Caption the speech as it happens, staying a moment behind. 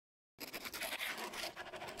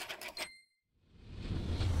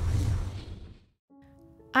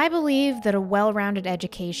I believe that a well-rounded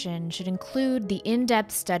education should include the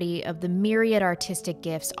in-depth study of the myriad artistic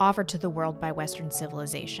gifts offered to the world by Western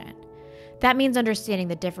civilization. That means understanding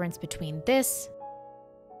the difference between this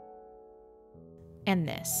and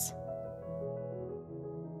this.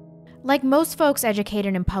 Like most folks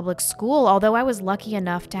educated in public school, although I was lucky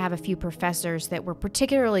enough to have a few professors that were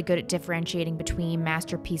particularly good at differentiating between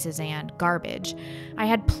masterpieces and garbage, I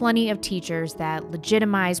had plenty of teachers that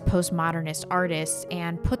legitimized postmodernist artists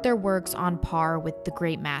and put their works on par with the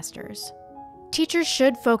great masters. Teachers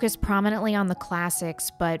should focus prominently on the classics,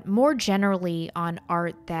 but more generally on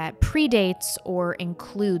art that predates or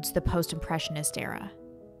includes the post-impressionist era.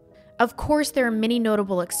 Of course, there are many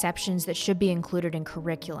notable exceptions that should be included in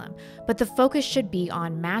curriculum, but the focus should be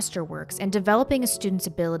on masterworks and developing a student's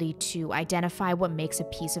ability to identify what makes a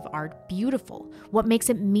piece of art beautiful, what makes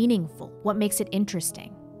it meaningful, what makes it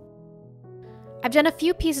interesting. I've done a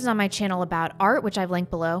few pieces on my channel about art, which I've linked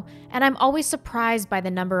below, and I'm always surprised by the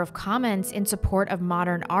number of comments in support of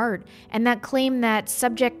modern art and that claim that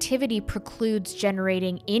subjectivity precludes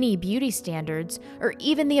generating any beauty standards or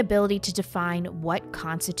even the ability to define what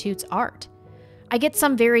constitutes art. I get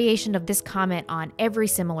some variation of this comment on every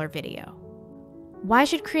similar video. Why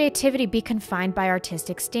should creativity be confined by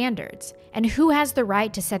artistic standards? And who has the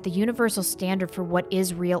right to set the universal standard for what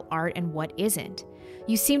is real art and what isn't?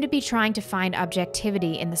 You seem to be trying to find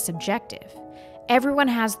objectivity in the subjective. Everyone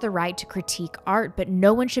has the right to critique art, but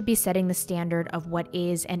no one should be setting the standard of what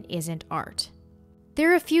is and isn't art.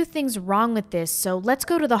 There are a few things wrong with this, so let's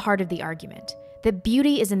go to the heart of the argument, that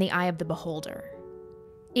beauty is in the eye of the beholder.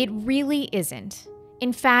 It really isn't.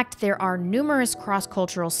 In fact, there are numerous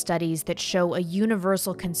cross-cultural studies that show a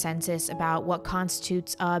universal consensus about what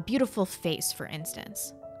constitutes a beautiful face, for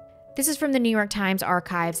instance. This is from the New York Times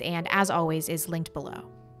archives and, as always, is linked below.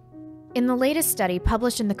 In the latest study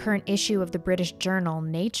published in the current issue of the British journal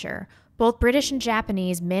Nature, both British and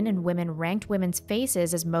Japanese men and women ranked women's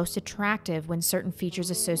faces as most attractive when certain features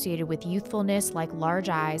associated with youthfulness like large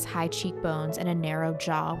eyes, high cheekbones, and a narrow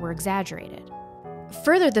jaw were exaggerated.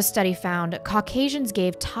 Further, the study found Caucasians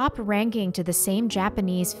gave top ranking to the same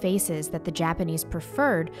Japanese faces that the Japanese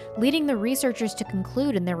preferred, leading the researchers to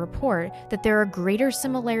conclude in their report that there are greater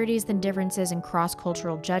similarities than differences in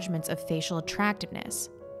cross-cultural judgments of facial attractiveness.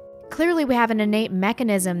 Clearly, we have an innate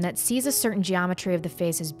mechanism that sees a certain geometry of the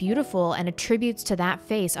face as beautiful and attributes to that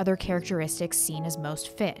face other characteristics seen as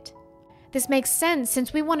most fit. This makes sense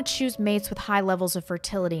since we want to choose mates with high levels of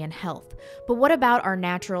fertility and health, but what about our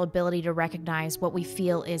natural ability to recognize what we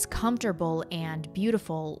feel is comfortable and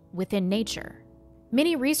beautiful within nature?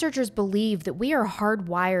 Many researchers believe that we are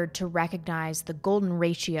hardwired to recognize the golden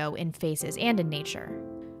ratio in faces and in nature.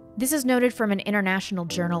 This is noted from an International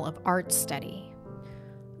Journal of Art study.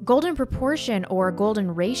 Golden proportion or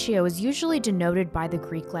golden ratio is usually denoted by the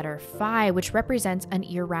Greek letter phi, which represents an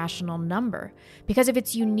irrational number. Because of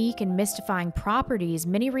its unique and mystifying properties,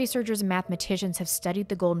 many researchers and mathematicians have studied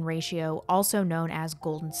the golden ratio, also known as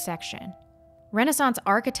golden section. Renaissance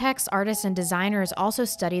architects, artists, and designers also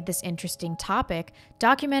studied this interesting topic,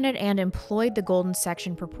 documented and employed the golden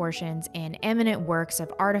section proportions in eminent works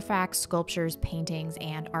of artifacts, sculptures, paintings,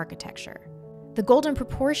 and architecture. The golden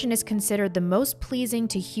proportion is considered the most pleasing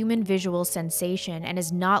to human visual sensation and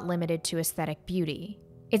is not limited to aesthetic beauty.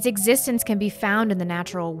 Its existence can be found in the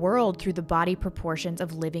natural world through the body proportions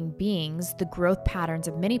of living beings, the growth patterns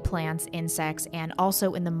of many plants, insects, and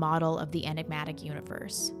also in the model of the enigmatic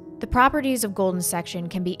universe. The properties of golden section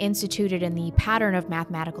can be instituted in the pattern of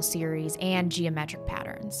mathematical series and geometric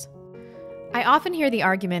patterns. I often hear the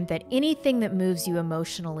argument that anything that moves you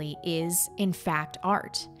emotionally is, in fact,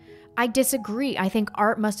 art. I disagree. I think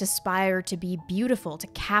art must aspire to be beautiful, to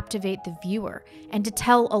captivate the viewer, and to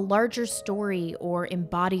tell a larger story or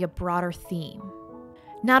embody a broader theme.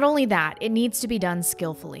 Not only that, it needs to be done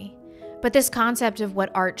skillfully. But this concept of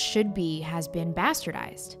what art should be has been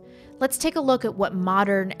bastardized. Let's take a look at what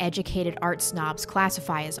modern, educated art snobs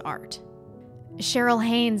classify as art. Cheryl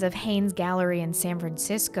Haynes of Haynes Gallery in San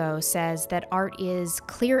Francisco says that art is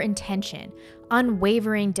clear intention,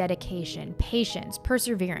 unwavering dedication, patience,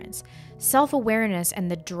 perseverance, self-awareness, and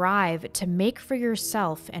the drive to make for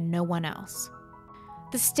yourself and no one else.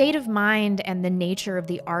 The state of mind and the nature of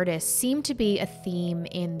the artist seem to be a theme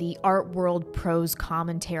in the Art World Prose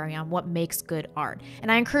commentary on what makes good art, and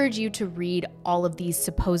I encourage you to read all of these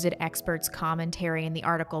supposed experts' commentary in the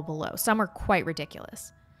article below. Some are quite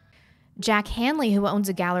ridiculous. Jack Hanley, who owns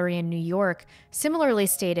a gallery in New York, similarly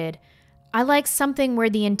stated, "I like something where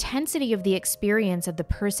the intensity of the experience of the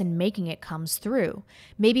person making it comes through.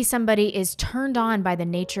 Maybe somebody is turned on by the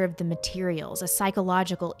nature of the materials, a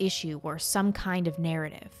psychological issue, or some kind of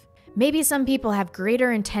narrative. Maybe some people have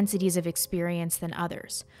greater intensities of experience than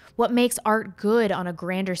others. What makes art good on a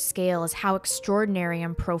grander scale is how extraordinary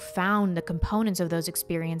and profound the components of those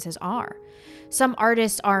experiences are. Some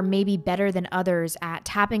artists are maybe better than others at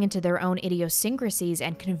tapping into their own idiosyncrasies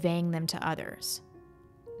and conveying them to others.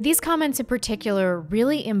 These comments in particular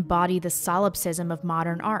really embody the solipsism of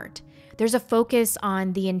modern art. There's a focus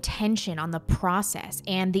on the intention, on the process,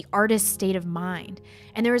 and the artist's state of mind.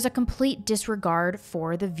 And there is a complete disregard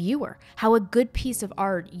for the viewer, how a good piece of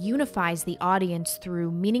art unifies the audience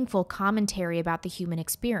through meaningful commentary about the human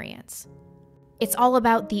experience. It's all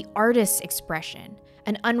about the artist's expression,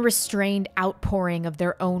 an unrestrained outpouring of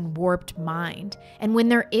their own warped mind. And when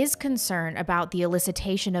there is concern about the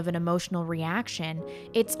elicitation of an emotional reaction,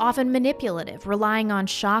 it's often manipulative, relying on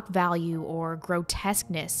shock value or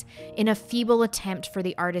grotesqueness in a feeble attempt for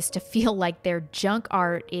the artist to feel like their junk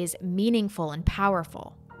art is meaningful and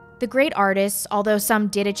powerful. The great artists, although some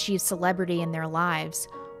did achieve celebrity in their lives,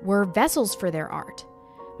 were vessels for their art.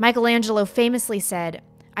 Michelangelo famously said,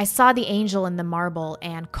 "I saw the angel in the marble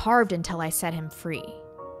and carved until I set him free."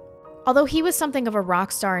 Although he was something of a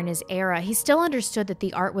rock star in his era, he still understood that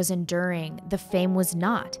the art was enduring, the fame was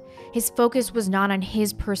not. His focus was not on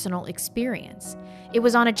his personal experience. It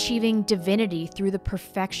was on achieving divinity through the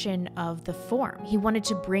perfection of the form. He wanted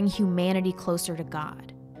to bring humanity closer to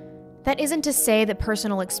God. That isn't to say that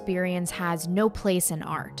personal experience has no place in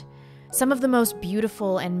art. Some of the most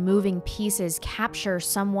beautiful and moving pieces capture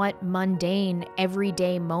somewhat mundane,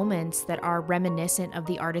 everyday moments that are reminiscent of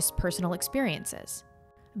the artist's personal experiences.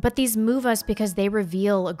 But these move us because they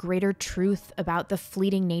reveal a greater truth about the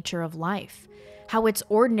fleeting nature of life, how it's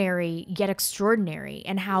ordinary yet extraordinary,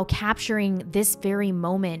 and how capturing this very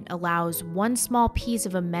moment allows one small piece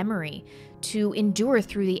of a memory to endure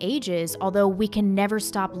through the ages, although we can never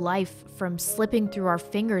stop life from slipping through our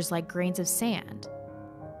fingers like grains of sand.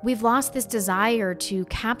 We've lost this desire to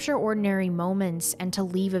capture ordinary moments and to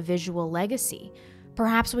leave a visual legacy.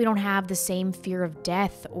 Perhaps we don't have the same fear of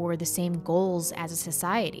death or the same goals as a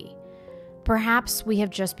society. Perhaps we have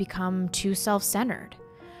just become too self-centered.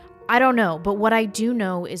 I don't know, but what I do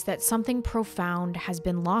know is that something profound has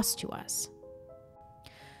been lost to us.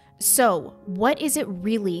 So, what is it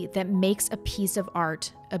really that makes a piece of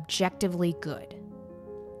art objectively good?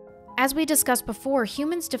 As we discussed before,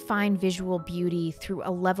 humans define visual beauty through a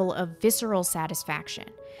level of visceral satisfaction.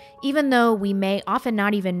 Even though we may often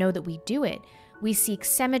not even know that we do it, we seek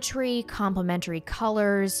symmetry, complementary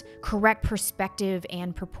colors, correct perspective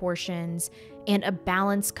and proportions, and a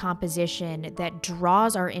balanced composition that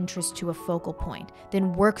draws our interest to a focal point,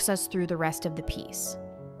 then works us through the rest of the piece.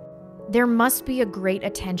 There must be a great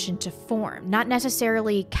attention to form, not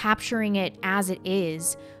necessarily capturing it as it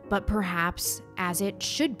is, but perhaps as it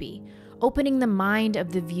should be, opening the mind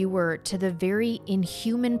of the viewer to the very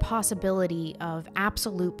inhuman possibility of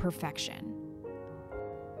absolute perfection.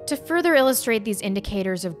 To further illustrate these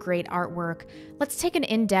indicators of great artwork, let's take an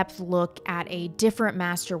in-depth look at a different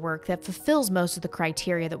masterwork that fulfills most of the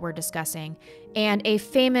criteria that we're discussing, and a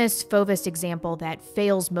famous Fauvist example that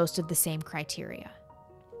fails most of the same criteria.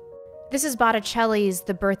 This is Botticelli's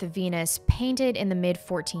The Birth of Venus, painted in the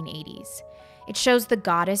mid-1480s. It shows the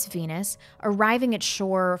goddess Venus arriving at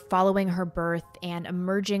shore following her birth and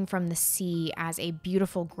emerging from the sea as a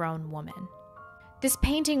beautiful grown woman. This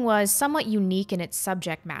painting was somewhat unique in its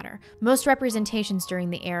subject matter. Most representations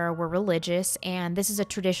during the era were religious, and this is a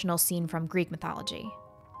traditional scene from Greek mythology.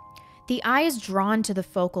 The eye is drawn to the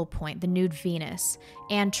focal point, the nude Venus,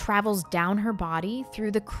 and travels down her body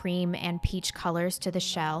through the cream and peach colors to the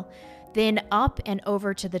shell, then up and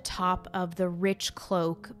over to the top of the rich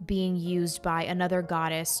cloak being used by another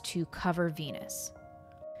goddess to cover Venus.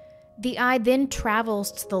 The eye then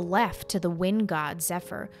travels to the left to the wind god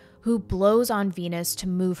Zephyr, who blows on Venus to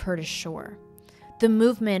move her to shore. The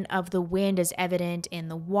movement of the wind is evident in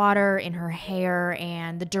the water, in her hair,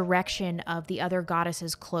 and the direction of the other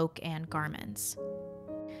goddess's cloak and garments.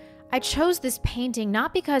 I chose this painting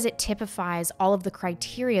not because it typifies all of the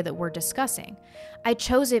criteria that we're discussing. I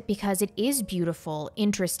chose it because it is beautiful,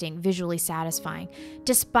 interesting, visually satisfying,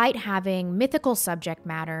 despite having mythical subject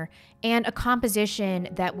matter and a composition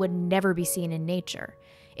that would never be seen in nature.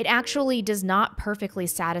 It actually does not perfectly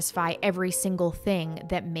satisfy every single thing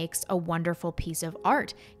that makes a wonderful piece of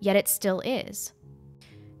art, yet it still is.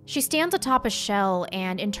 She stands atop a shell,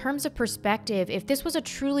 and in terms of perspective, if this was a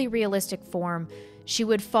truly realistic form, she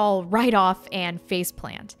would fall right off and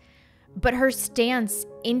faceplant. But her stance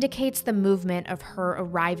indicates the movement of her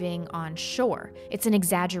arriving on shore. It's an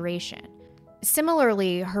exaggeration.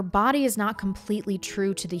 Similarly, her body is not completely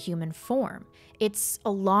true to the human form. It's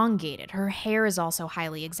elongated. Her hair is also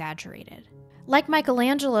highly exaggerated. Like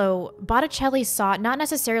Michelangelo, Botticelli sought not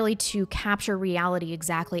necessarily to capture reality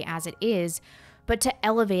exactly as it is, but to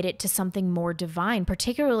elevate it to something more divine,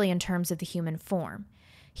 particularly in terms of the human form.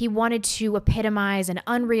 He wanted to epitomize an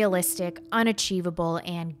unrealistic, unachievable,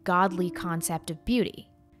 and godly concept of beauty.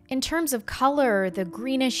 In terms of color, the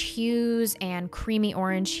greenish hues and creamy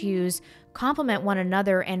orange hues complement one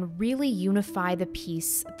another and really unify the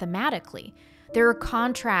piece thematically. There are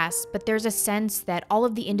contrasts, but there's a sense that all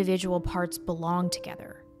of the individual parts belong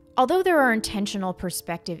together. Although there are intentional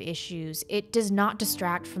perspective issues, it does not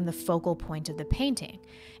distract from the focal point of the painting,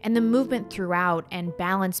 and the movement throughout and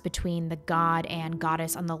balance between the god and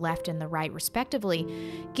goddess on the left and the right, respectively,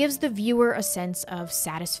 gives the viewer a sense of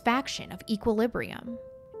satisfaction, of equilibrium.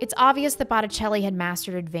 It's obvious that Botticelli had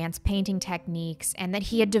mastered advanced painting techniques and that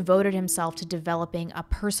he had devoted himself to developing a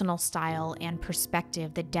personal style and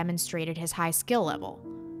perspective that demonstrated his high skill level.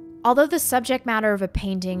 Although the subject matter of a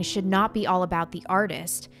painting should not be all about the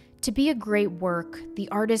artist, to be a great work, the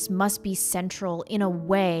artist must be central in a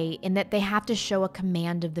way in that they have to show a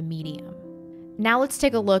command of the medium. Now let's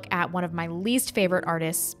take a look at one of my least favorite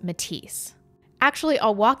artists, Matisse. Actually,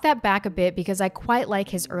 I'll walk that back a bit because I quite like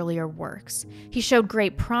his earlier works. He showed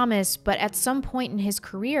great promise, but at some point in his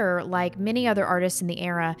career, like many other artists in the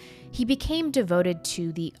era, he became devoted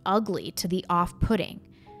to the ugly, to the off-putting.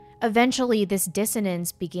 Eventually, this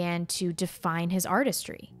dissonance began to define his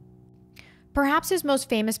artistry. Perhaps his most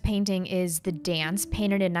famous painting is The Dance,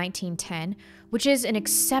 painted in 1910, which is an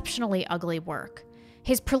exceptionally ugly work.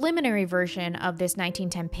 His preliminary version of this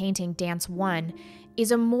 1910 painting, Dance 1,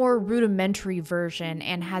 is a more rudimentary version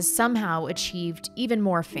and has somehow achieved even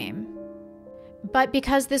more fame. But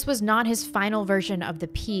because this was not his final version of the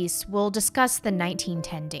piece, we'll discuss the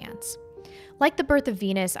 1910 dance. Like The Birth of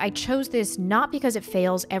Venus, I chose this not because it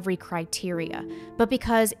fails every criteria, but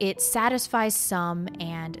because it satisfies some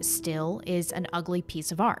and still is an ugly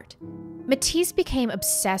piece of art. Matisse became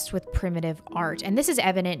obsessed with primitive art, and this is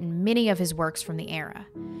evident in many of his works from the era.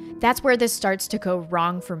 That's where this starts to go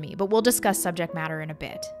wrong for me, but we'll discuss subject matter in a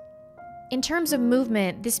bit. In terms of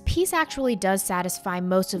movement, this piece actually does satisfy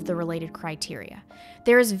most of the related criteria.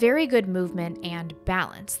 There is very good movement and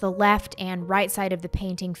balance. The left and right side of the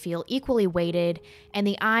painting feel equally weighted, and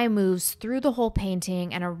the eye moves through the whole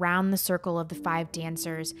painting and around the circle of the 5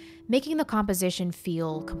 dancers, making the composition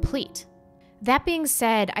feel complete. That being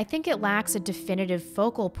said, I think it lacks a definitive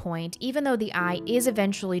focal point, even though the eye is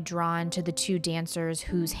eventually drawn to the 2 dancers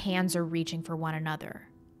whose hands are reaching for one another.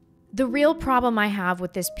 The real problem I have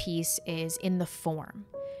with this piece is in the form.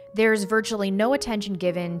 There's virtually no attention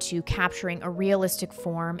given to capturing a realistic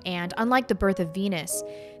form, and unlike The Birth of Venus,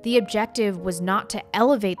 the objective was not to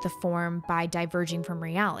elevate the form by diverging from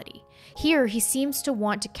reality. Here, he seems to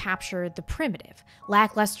want to capture the primitive,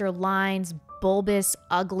 lackluster lines, bulbous,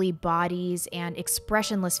 ugly bodies, and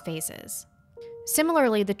expressionless faces.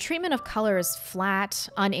 Similarly, the treatment of color is flat,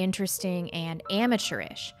 uninteresting, and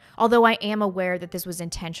amateurish, although I am aware that this was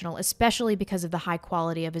intentional, especially because of the high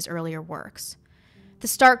quality of his earlier works. The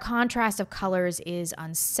stark contrast of colors is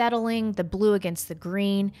unsettling, the blue against the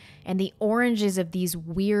green, and the oranges of these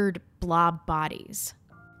weird blob bodies.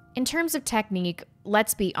 In terms of technique,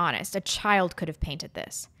 let's be honest, a child could have painted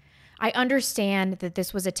this. I understand that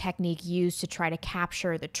this was a technique used to try to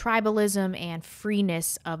capture the tribalism and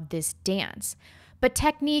freeness of this dance. But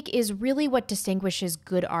technique is really what distinguishes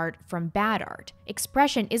good art from bad art.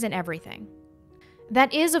 Expression isn't everything.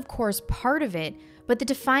 That is, of course, part of it, but the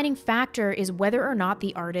defining factor is whether or not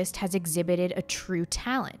the artist has exhibited a true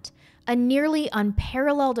talent, a nearly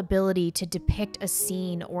unparalleled ability to depict a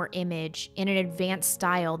scene or image in an advanced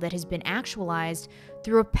style that has been actualized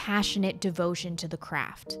through a passionate devotion to the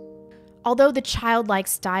craft. Although the childlike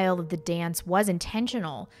style of the dance was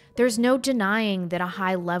intentional, there's no denying that a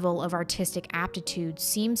high level of artistic aptitude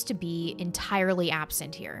seems to be entirely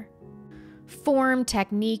absent here. Form,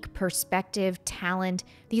 technique, perspective, talent,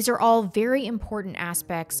 these are all very important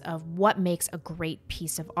aspects of what makes a great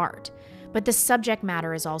piece of art, but the subject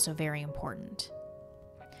matter is also very important.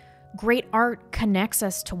 Great art connects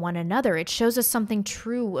us to one another. It shows us something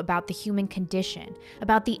true about the human condition,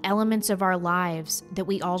 about the elements of our lives that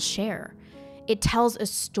we all share. It tells a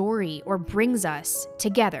story or brings us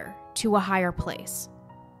together to a higher place.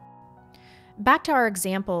 Back to our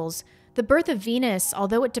examples, The Birth of Venus,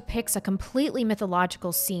 although it depicts a completely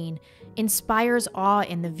mythological scene, inspires awe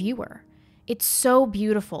in the viewer. It's so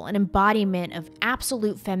beautiful, an embodiment of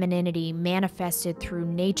absolute femininity manifested through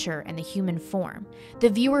nature and the human form. The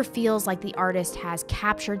viewer feels like the artist has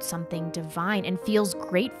captured something divine and feels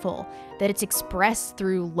grateful that it's expressed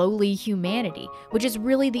through lowly humanity, which is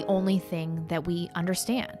really the only thing that we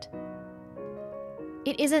understand.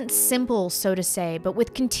 It isn't simple, so to say, but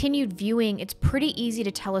with continued viewing, it's pretty easy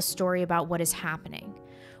to tell a story about what is happening.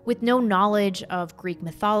 With no knowledge of Greek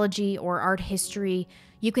mythology or art history,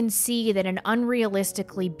 you can see that an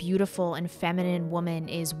unrealistically beautiful and feminine woman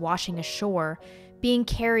is washing ashore, being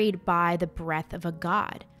carried by the breath of a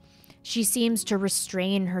god. She seems to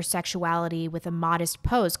restrain her sexuality with a modest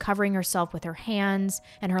pose, covering herself with her hands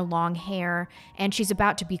and her long hair, and she's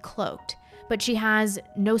about to be cloaked, but she has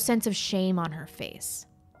no sense of shame on her face.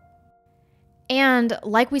 And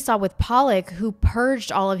like we saw with Pollock, who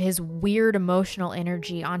purged all of his weird emotional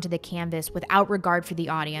energy onto the canvas without regard for the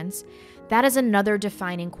audience, that is another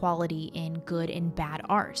defining quality in good and bad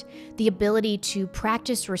art, the ability to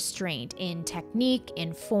practice restraint in technique,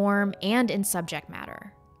 in form, and in subject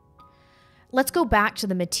matter. Let's go back to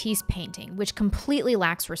the Matisse painting, which completely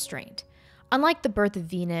lacks restraint. Unlike The Birth of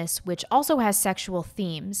Venus, which also has sexual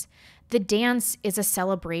themes, the dance is a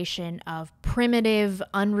celebration of primitive,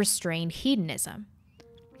 unrestrained hedonism.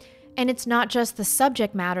 And it's not just the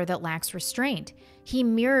subject matter that lacks restraint. He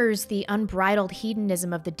mirrors the unbridled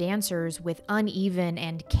hedonism of the dancers with uneven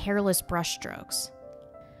and careless brushstrokes.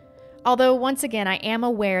 Although, once again, I am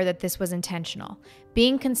aware that this was intentional.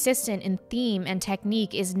 Being consistent in theme and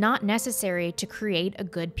technique is not necessary to create a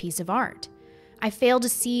good piece of art. I fail to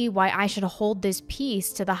see why I should hold this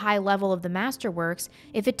piece to the high level of the masterworks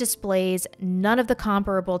if it displays none of the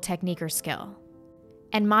comparable technique or skill.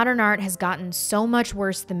 And modern art has gotten so much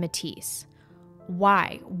worse than Matisse.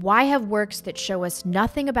 Why? Why have works that show us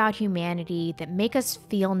nothing about humanity, that make us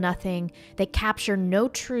feel nothing, that capture no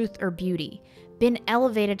truth or beauty, been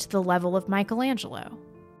elevated to the level of Michelangelo?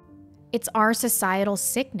 It's our societal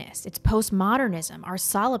sickness, it's postmodernism, our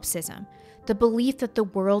solipsism, the belief that the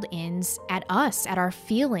world ends at us, at our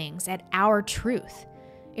feelings, at our truth.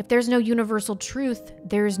 If there's no universal truth,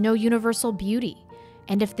 there is no universal beauty.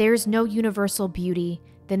 And if there's no universal beauty,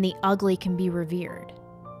 then the ugly can be revered.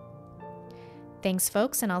 Thanks,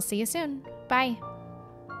 folks, and I'll see you soon. Bye.